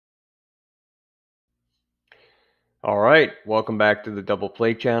All right, welcome back to the Double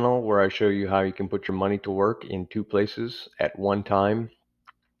Play channel where I show you how you can put your money to work in two places at one time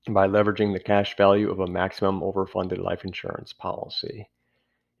by leveraging the cash value of a maximum overfunded life insurance policy.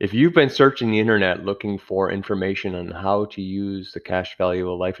 If you've been searching the internet looking for information on how to use the cash value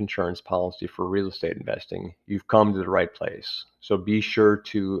of a life insurance policy for real estate investing, you've come to the right place. So be sure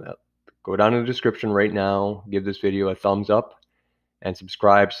to go down in the description right now, give this video a thumbs up, and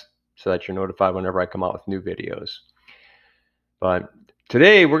subscribe so that you're notified whenever I come out with new videos. But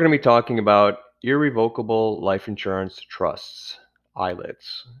today we're going to be talking about irrevocable life insurance trusts,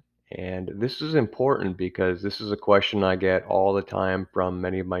 ILITs. And this is important because this is a question I get all the time from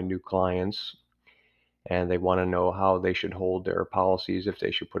many of my new clients, and they want to know how they should hold their policies, if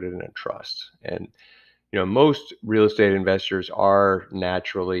they should put it in a trust. And most real estate investors are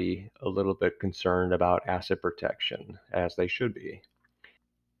naturally a little bit concerned about asset protection, as they should be.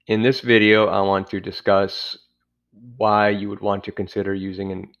 In this video, I want to discuss why you would want to consider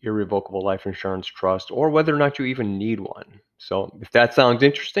using an irrevocable life insurance trust, or whether or not you even need one. So if that sounds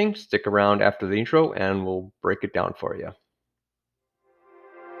interesting, stick around after the intro and we'll break it down for you.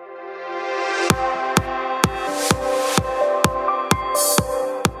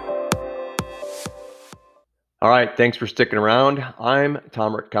 All right, thanks for sticking around. I'm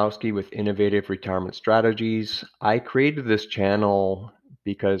Tom Rutkowski with Innovative Retirement Strategies. I created this channel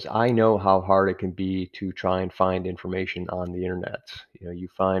because I know how hard it can be to try and find information on the internet. You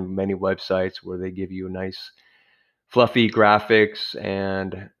find many websites where they give you nice fluffy graphics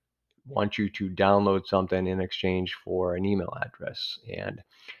and want you to download something in exchange for an email address. And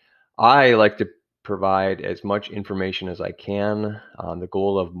I like to provide as much information as I can. The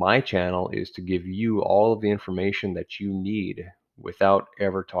goal of my channel is to give you all of the information that you need without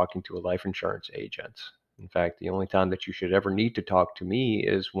ever talking to a life insurance agent. In fact, the only time that you should ever need to talk to me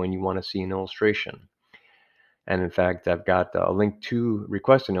is when you want to see an illustration. And in fact, I've got a link to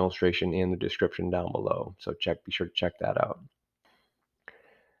request an illustration in the description down below. So be sure to check that out.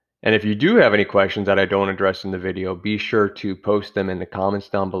 And if you do have any questions that I don't address in the video, be sure to post them in the comments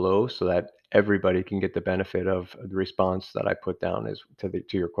down below so that everybody can get the benefit of the response that I put down to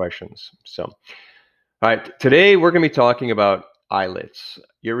your questions. So, all right, today we're going to be talking about ILITs,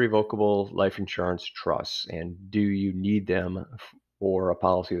 irrevocable life insurance trusts, and do you need them for a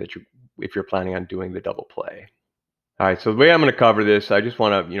policy if you're planning on doing the double play. All right, so the way I'm going to cover this, I just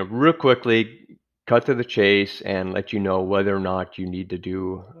want to, real quickly cut to the chase and let you know whether or not you need to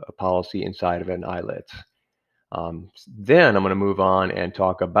do a policy inside of an ILIT. Then I'm going to move on and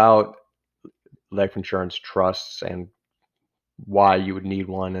talk about life insurance trusts and why you would need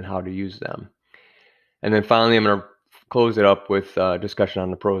one and how to use them. And then finally, I'm going to close it up with a discussion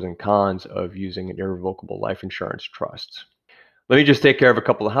on the pros and cons of using an irrevocable life insurance trust. Let me just take care of a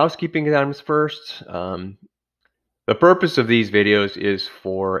couple of housekeeping items first. The purpose of these videos is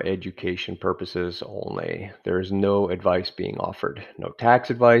for education purposes only. There is no advice being offered. No tax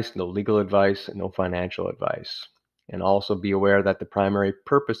advice, no legal advice, no financial advice. And also be aware that the primary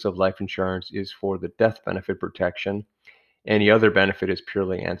purpose of life insurance is for the death benefit protection. Any other benefit is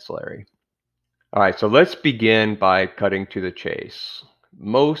purely ancillary. All right, so let's begin by cutting to the chase.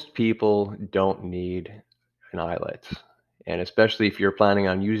 Most people don't need an ILIT. And especially if you're planning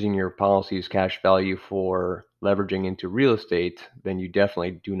on using your policy's cash value for leveraging into real estate, then you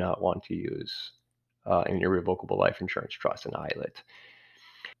definitely do not want to use an irrevocable life insurance trust, an ILIT.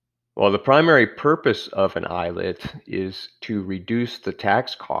 Well, the primary purpose of an ILIT is to reduce the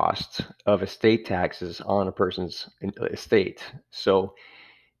tax cost of estate taxes on a person's estate. So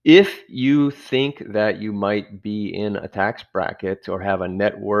if you think that you might be in a tax bracket or have a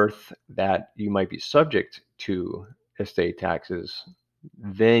net worth that you might be subject to estate taxes,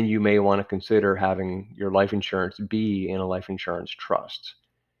 then you may want to consider having your life insurance be in a life insurance trust.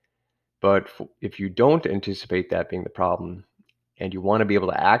 But if you don't anticipate that being the problem and you want to be able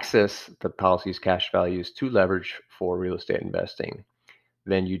to access the policy's cash values to leverage for real estate investing,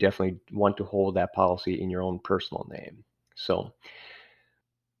 then you definitely want to hold that policy in your own personal name. So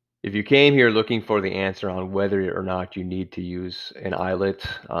if you came here looking for the answer on whether or not you need to use an ILIT,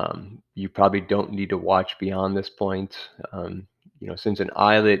 you probably don't need to watch beyond this point. Since an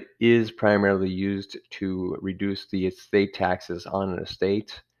ILIT is primarily used to reduce the estate taxes on an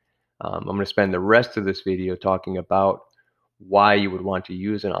estate, I'm going to spend the rest of this video talking about why you would want to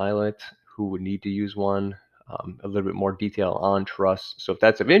use an ILIT, who would need to use one, a little bit more detail on trusts. So if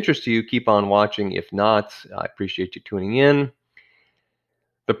that's of interest to you, keep on watching. If not, I appreciate you tuning in.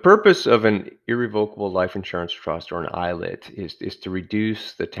 The purpose of an irrevocable life insurance trust or an ILIT is to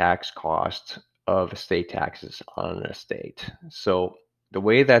reduce the tax cost of estate taxes on an estate. So The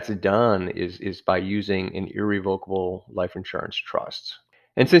way that's done is by using an irrevocable life insurance trust.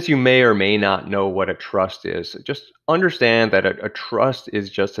 And since you may or may not know what a trust is, just understand that a trust is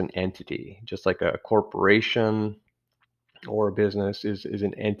just an entity, just like a corporation or a business is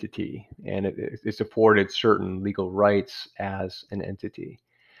an entity, and it's afforded certain legal rights as an entity.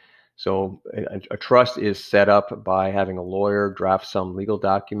 So a trust is set up by having a lawyer draft some legal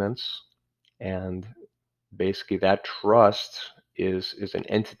documents, and basically that trust is an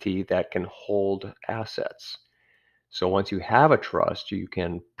entity that can hold assets. So once you have a trust, you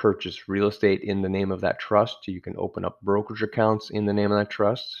can purchase real estate in the name of that trust. You can open up brokerage accounts in the name of that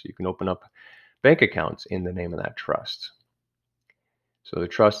trust. You can open up bank accounts in the name of that trust. So the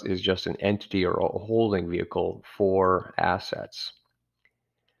trust is just an entity or a holding vehicle for assets.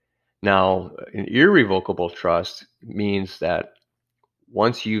 Now, an irrevocable trust means that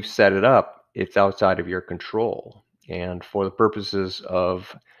once you've set it up, it's outside of your control. And for the purposes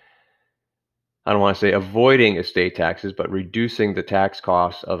of, I don't want to say avoiding estate taxes, but reducing the tax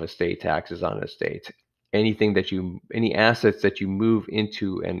costs of estate taxes on an estate. Any assets that you move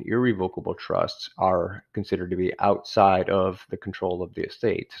into an irrevocable trust are considered to be outside of the control of the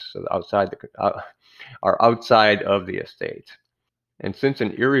estate. So are outside of the estate. And since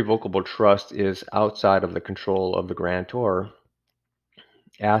an irrevocable trust is outside of the control of the grantor,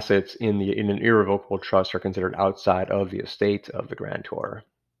 assets in an irrevocable trust are considered outside of the estate of the grantor.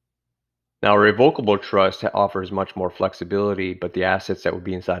 Now, a revocable trust offers much more flexibility, but the assets that would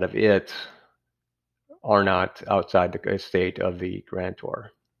be inside of it are not outside the estate of the grantor.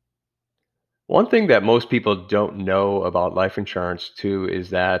 One thing that most people don't know about life insurance too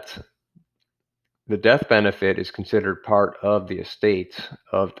is that the death benefit is considered part of the estate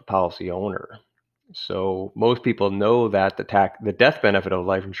of the policy owner. So most people know that the death benefit of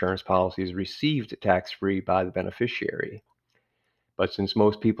life insurance policy is received tax-free by the beneficiary. But since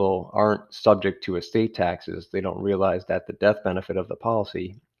most people aren't subject to estate taxes, they don't realize that the death benefit of the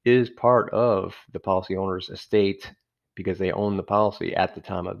policy is part of the policy owner's estate because they own the policy at the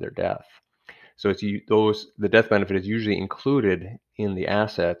time of their death. So the death benefit is usually included in the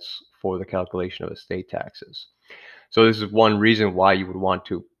assets for the calculation of estate taxes. So this is one reason why you would want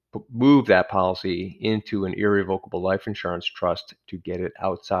to move that policy into an irrevocable life insurance trust to get it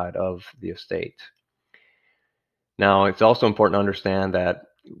outside of the estate. Now, it's also important to understand that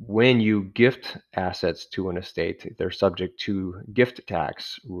when you gift assets to an estate, they're subject to gift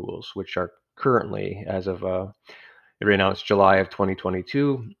tax rules, which are currently, as of right now, it's July of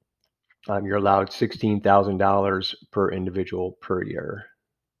 2022, you're allowed $16,000 per individual per year.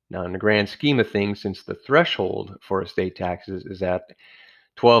 Now, in the grand scheme of things, since the threshold for estate taxes is at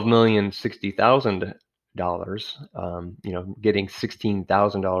 $12,060,000, getting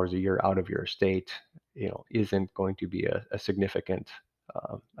 $16,000 a year out of your estate, isn't going to be a significant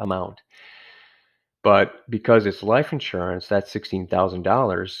amount. But because it's life insurance, that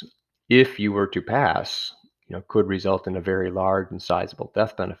 $16,000, if you were to pass, could result in a very large and sizable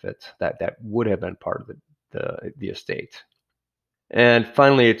death benefit that would have been part of the estate. And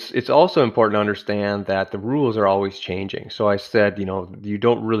finally, it's also important to understand that the rules are always changing. So I said, you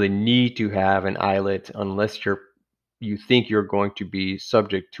don't really need to have an ILIT unless you think you're going to be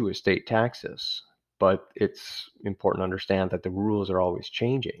subject to estate taxes. But it's important to understand that the rules are always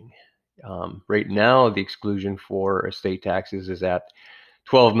changing. Right now, the exclusion for estate taxes is at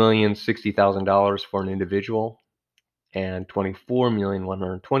 $12,060,000 for an individual and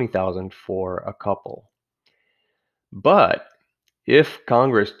 $24,120,000 for a couple. But if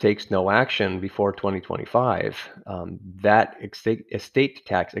Congress takes no action before 2025, that estate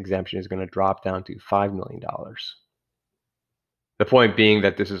tax exemption is going to drop down to $5 million. The point being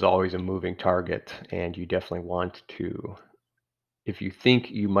that this is always a moving target, and you definitely want to, if you think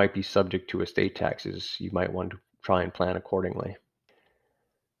you might be subject to estate taxes, you might want to try and plan accordingly.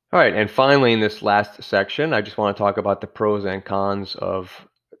 All right, and finally, in this last section, I just want to talk about the pros and cons of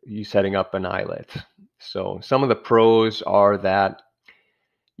you setting up an ILIT. So some of the pros are that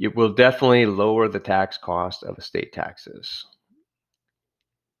it will definitely lower the tax cost of estate taxes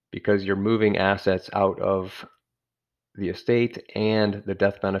because you're moving assets out of the estate, and the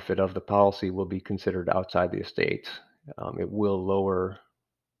death benefit of the policy will be considered outside the estate. It will lower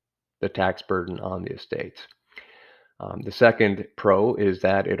the tax burden on the estate. The second pro is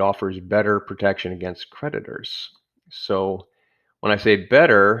that it offers better protection against creditors. So when I say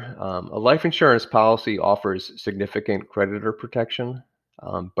better, a life insurance policy offers significant creditor protection,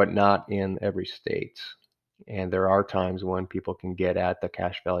 but not in every state. And there are times when people can get at the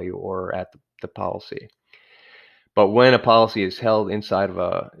cash value or at the policy. But when a policy is held inside of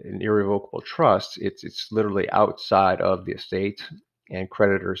an irrevocable trust, it's literally outside of the estate, and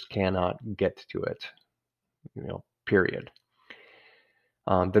creditors cannot get to it, period.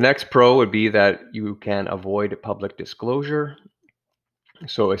 The next pro would be that you can avoid public disclosure.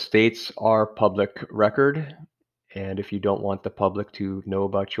 So estates are public record, and if you don't want the public to know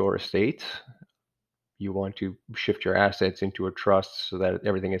about your estate, you want to shift your assets into a trust so that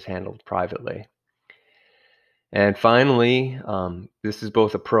everything is handled privately. And finally, this is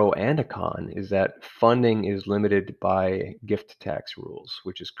both a pro and a con, is that funding is limited by gift tax rules,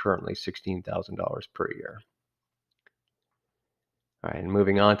 which is currently $16,000 per year. All right, and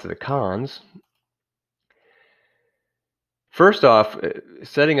moving on to the cons. First off,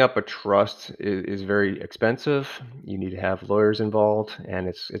 setting up a trust is very expensive. You need to have lawyers involved, and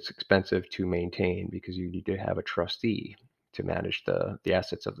it's expensive to maintain because you need to have a trustee to manage the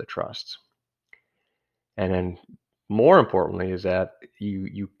assets of the trust. And then more importantly is that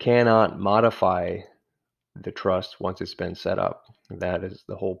you cannot modify the trust once it's been set up. That is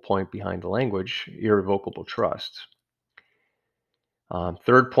the whole point behind the language, irrevocable trust.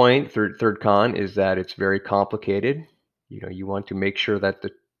 Third con is that it's very complicated. You want to make sure that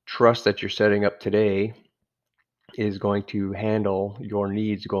the trust that you're setting up today is going to handle your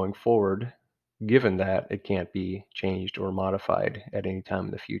needs going forward, given that it can't be changed or modified at any time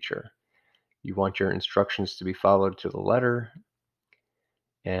in the future. You want your instructions to be followed to the letter,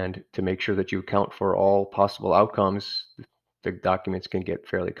 and to make sure that you account for all possible outcomes, the documents can get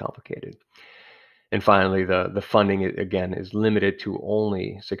fairly complicated. And finally, the funding, again, is limited to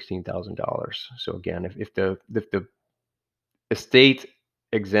only $16,000. So again, if the estate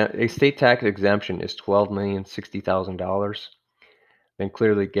tax exemption is $12,060,000, then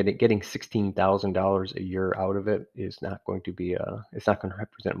clearly getting $16,000 a year out of it is not going to be it's not going to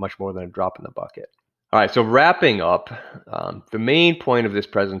represent much more than a drop in the bucket. All right, so wrapping up, the main point of this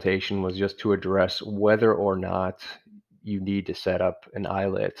presentation was just to address whether or not you need to set up an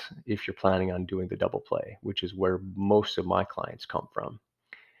ILIT if you're planning on doing the double play, which is where most of my clients come from.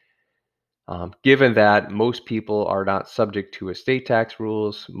 Given that most people are not subject to estate tax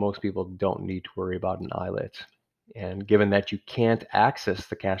rules, most people don't need to worry about an ILIT. And given that you can't access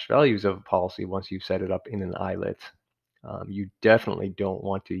the cash values of a policy once you've set it up in an ILIT, you definitely don't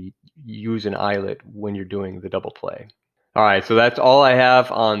want to use an ILIT when you're doing the double play. All right, so that's all I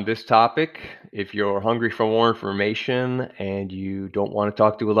have on this topic. If you're hungry for more information and you don't want to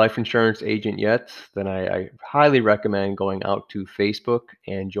talk to a life insurance agent yet, then I highly recommend going out to Facebook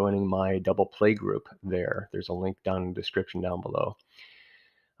and joining my double play group there. There's a link down in the description down below.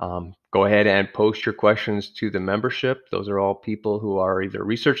 Go ahead and post your questions to the membership. Those are all people who are either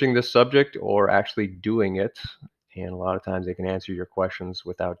researching this subject or actually doing it. And a lot of times they can answer your questions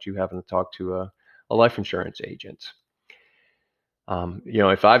without you having to talk to a life insurance agent.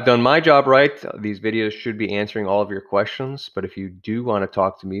 If I've done my job right, these videos should be answering all of your questions. But if you do want to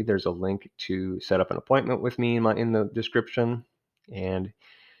talk to me, there's a link to set up an appointment with me in the description. And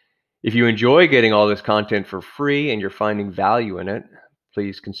if you enjoy getting all this content for free and you're finding value in it,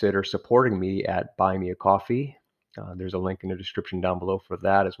 please consider supporting me at Buy Me a Coffee. There's a link in the description down below for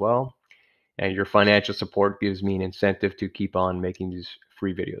that as well. And your financial support gives me an incentive to keep on making these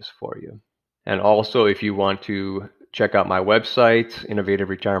free videos for you. And also, if you want to check out my website,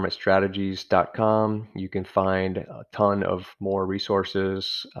 innovativeretirementstrategies.com, you can find a ton of more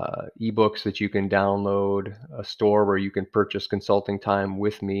resources, ebooks that you can download, a store where you can purchase consulting time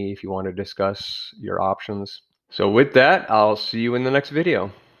with me if you want to discuss your options. So with that, I'll see you in the next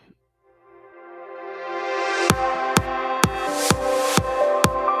video.